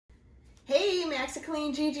Hey,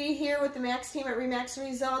 MaxGygi here with the Max team at Remax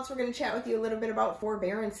Results. We're going to chat with you a little bit about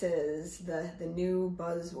forbearances, the new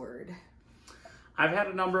buzzword. I've had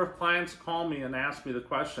a number of clients call me and ask me the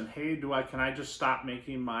question, hey, can I just stop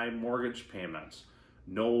making my mortgage payments?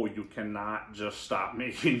 No, you cannot just stop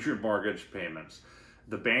making your mortgage payments.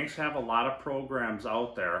 The banks have a lot of programs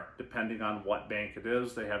out there. Depending on what bank it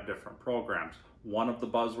is, they have different programs. One of the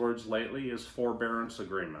buzzwords lately is forbearance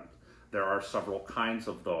agreement. There are several kinds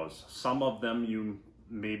of those. Some of them you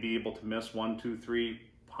may be able to miss 1, 2, 3,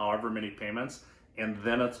 however many payments, and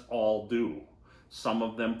then it's all due. Some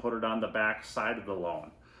of them put it on the back side of the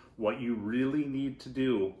loan. What you really need to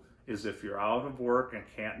do is, if you're out of work and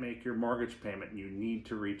can't make your mortgage payment, you need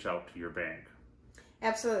to reach out to your bank.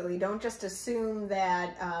 Absolutely. Don't just assume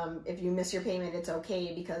that if you miss your payment, it's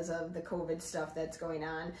okay because of the COVID stuff that's going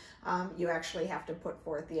on. You actually have to put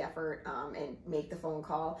forth the effort and make the phone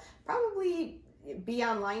call. Probably be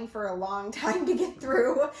online for a long time to get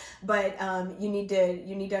through, but you need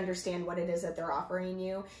to understand what it is that they're offering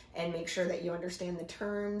you and make sure that you understand the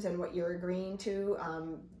terms and what you're agreeing to.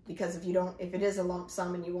 Because if it is a lump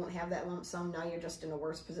sum and you won't have that lump sum, now you're just in a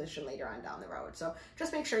worse position later on down the road. So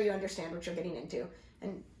just make sure you understand what you're getting into.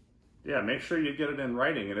 And yeah, make sure you get it in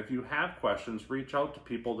writing. And if you have questions, reach out to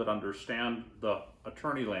people that understand the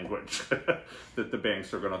attorney language that the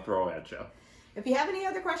banks are going to throw at you. If you have any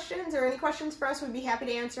other questions or any questions for us, we'd be happy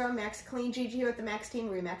to answer them. MaxGygi here with the Max team,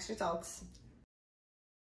 Remax Results.